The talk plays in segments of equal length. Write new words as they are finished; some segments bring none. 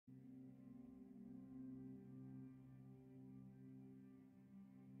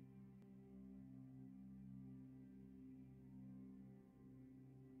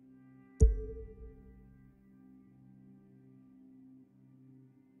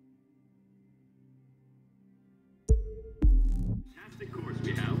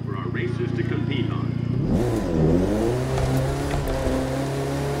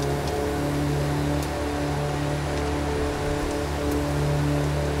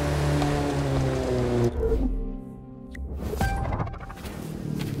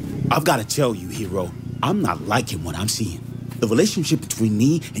I've got to tell you, hero, I'm not liking what I'm seeing. The relationship between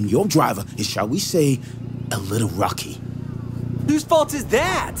me and your driver is, shall we say, a little rocky. Whose fault is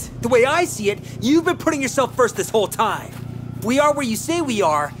that? The way I see it, you've been putting yourself first this whole time. We are where you say we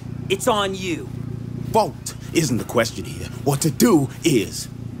are, it's on you. Fault isn't the question here. What to do is.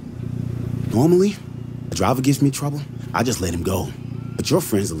 Normally, a driver gives me trouble, I just let him go. But your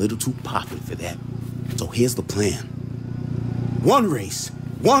friend's a little too popular for that. So here's the plan. One race,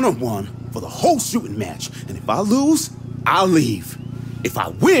 one-on-one, for the whole shooting match. And if I lose, I'll leave. If I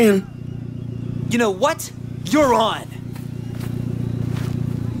win... You know what? You're on!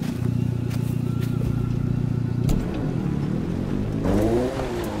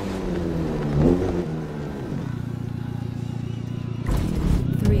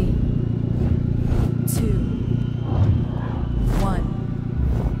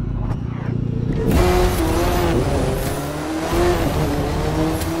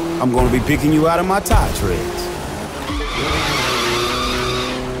 I'm gonna be picking you out of my tire treads.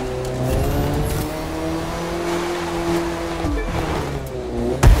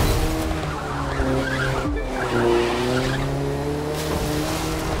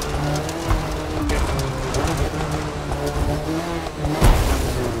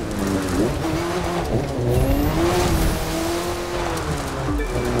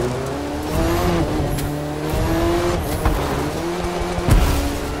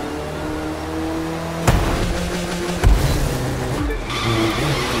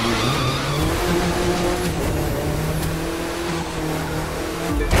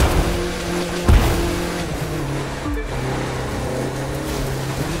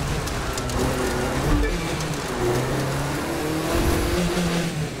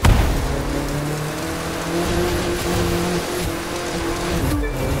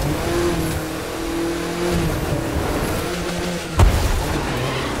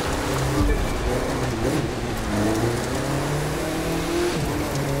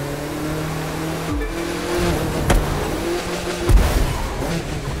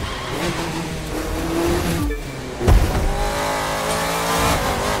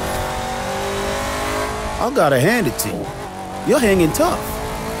 I gotta hand it to you. You're hanging tough.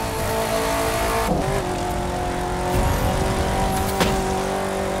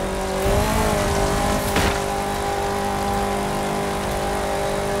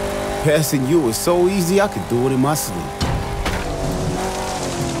 Passing you is so easy, I could do it in my sleep.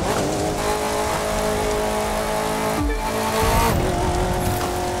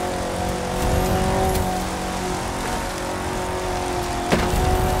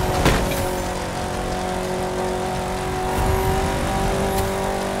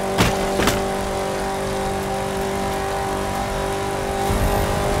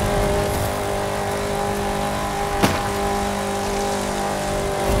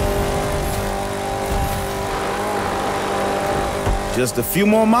 Just a few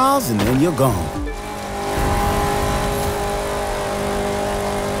more miles and then you're gone.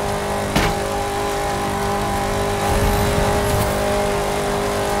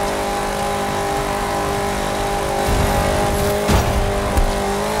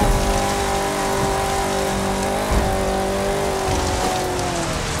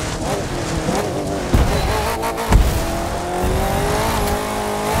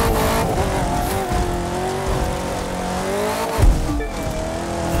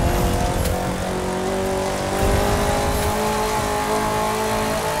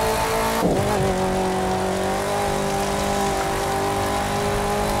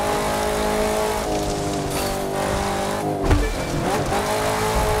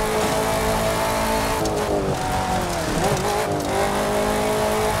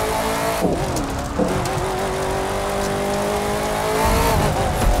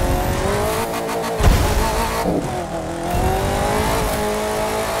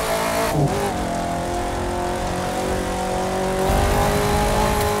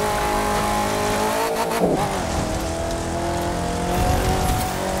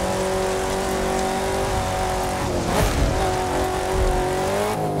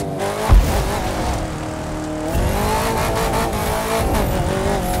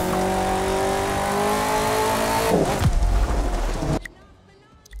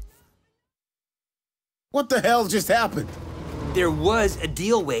 What the hell just happened? There was a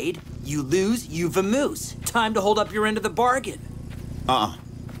deal, Wade. You lose, you vamoose. Time to hold up your end of the bargain.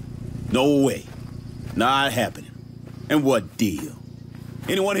 No way. Not happening. And what deal?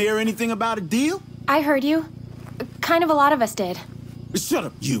 Anyone hear anything about a deal? I heard you. Kind of a lot of us did. Shut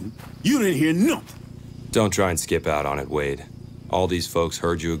up, you. You didn't hear nothing. Don't try and skip out on it, Wade. All these folks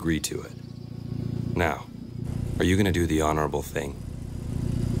heard you agree to it. Now, are you gonna do the honorable thing?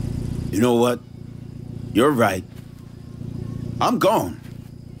 You know what? You're right. I'm gone.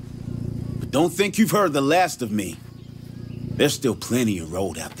 But don't think you've heard the last of me. There's still plenty of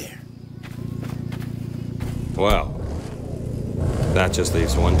road out there. Well, that just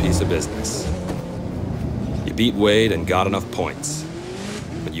leaves one piece of business. You beat Wade and got enough points.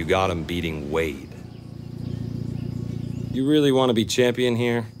 But you got him beating Wade. You really want to be champion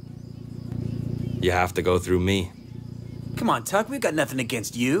here? You have to go through me. Come on, Tuck, we've got nothing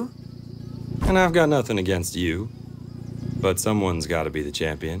against you. And I've got nothing against you. But someone's got to be the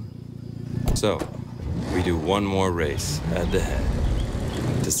champion. So, we do one more race,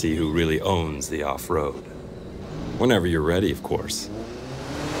 head-to-head, to see who really owns the off-road. Whenever you're ready, of course.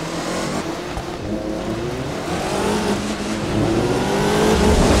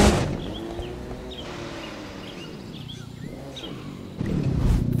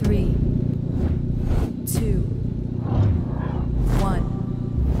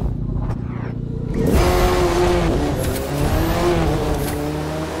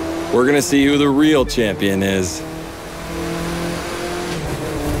 We're gonna see who the real champion is.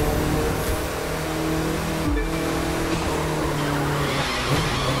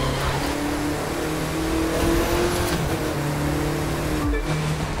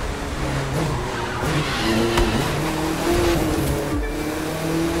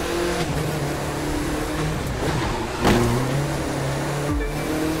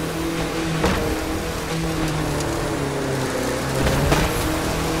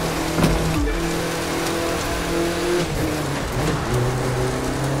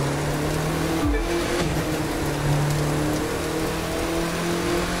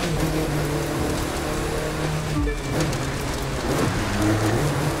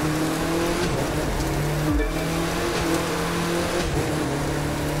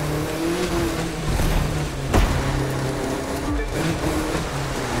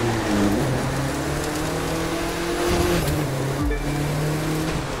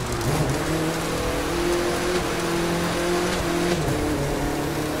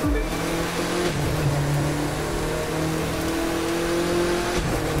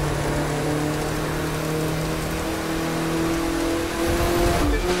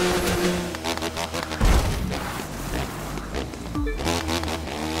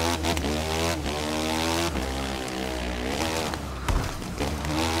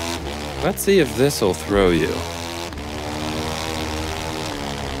 Let's see if this'll throw you.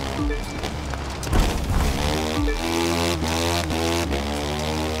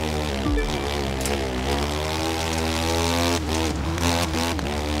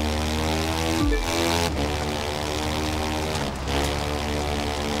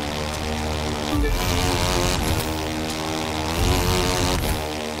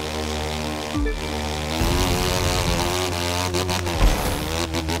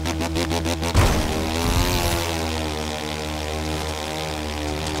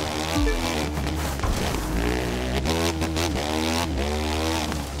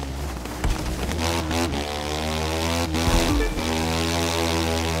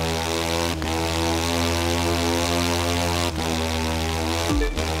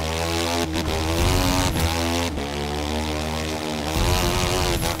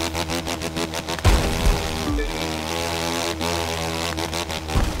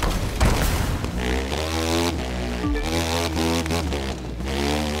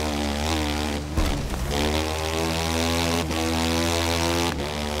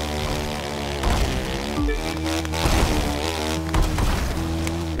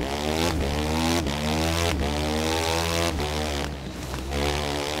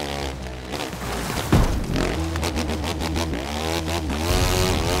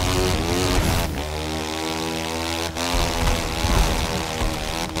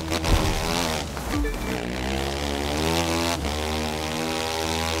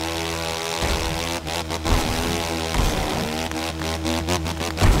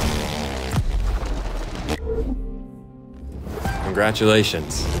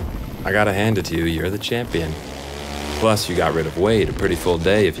 Congratulations. I gotta hand it to you, you're the champion. Plus, you got rid of Wade, a pretty full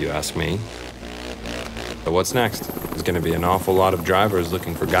day if you ask me. But what's next? There's gonna be an awful lot of drivers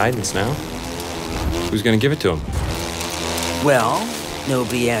looking for guidance now. Who's gonna give it to them? Well,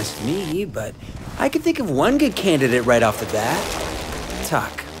 nobody asked me, but I can think of one good candidate right off the bat.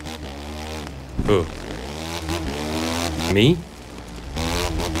 Tuck. Who? Me?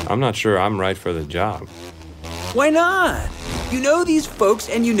 I'm not sure I'm right for the job. Why not? You know these folks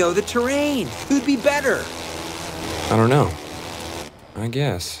and you know the terrain. Who'd be better? I don't know. I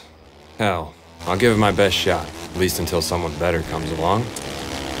guess. Hell, I'll give it my best shot, at least until someone better comes along.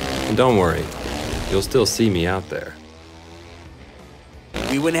 And don't worry, you'll still see me out there.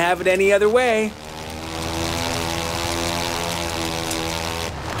 We wouldn't have it any other way.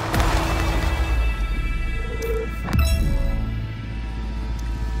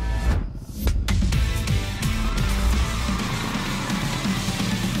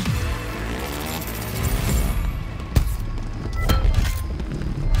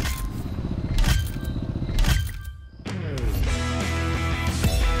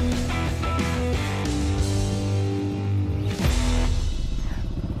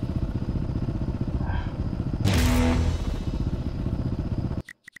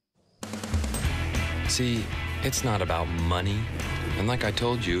 See, it's not about money. And like I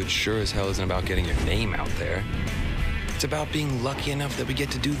told you, it sure as hell isn't about getting your name out there. It's about being lucky enough that we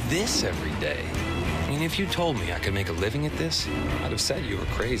get to do this every day. I mean, if you told me I could make a living at this, I'd have said you were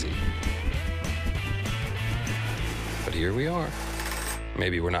crazy. But here we are.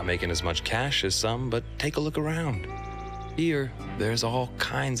 Maybe we're not making as much cash as some, but take a look around. Here, there's all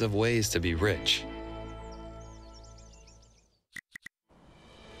kinds of ways to be rich.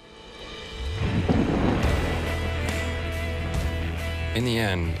 In the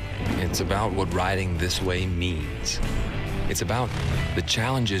end, it's about what riding this way means. It's about the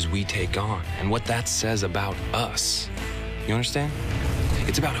challenges we take on and what that says about us. You understand?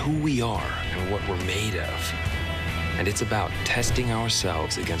 It's about who we are and what we're made of. And it's about testing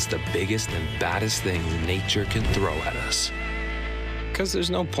ourselves against the biggest and baddest things nature can throw at us. 'Cause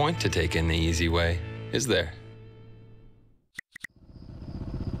there's no point to taking the easy way, is there?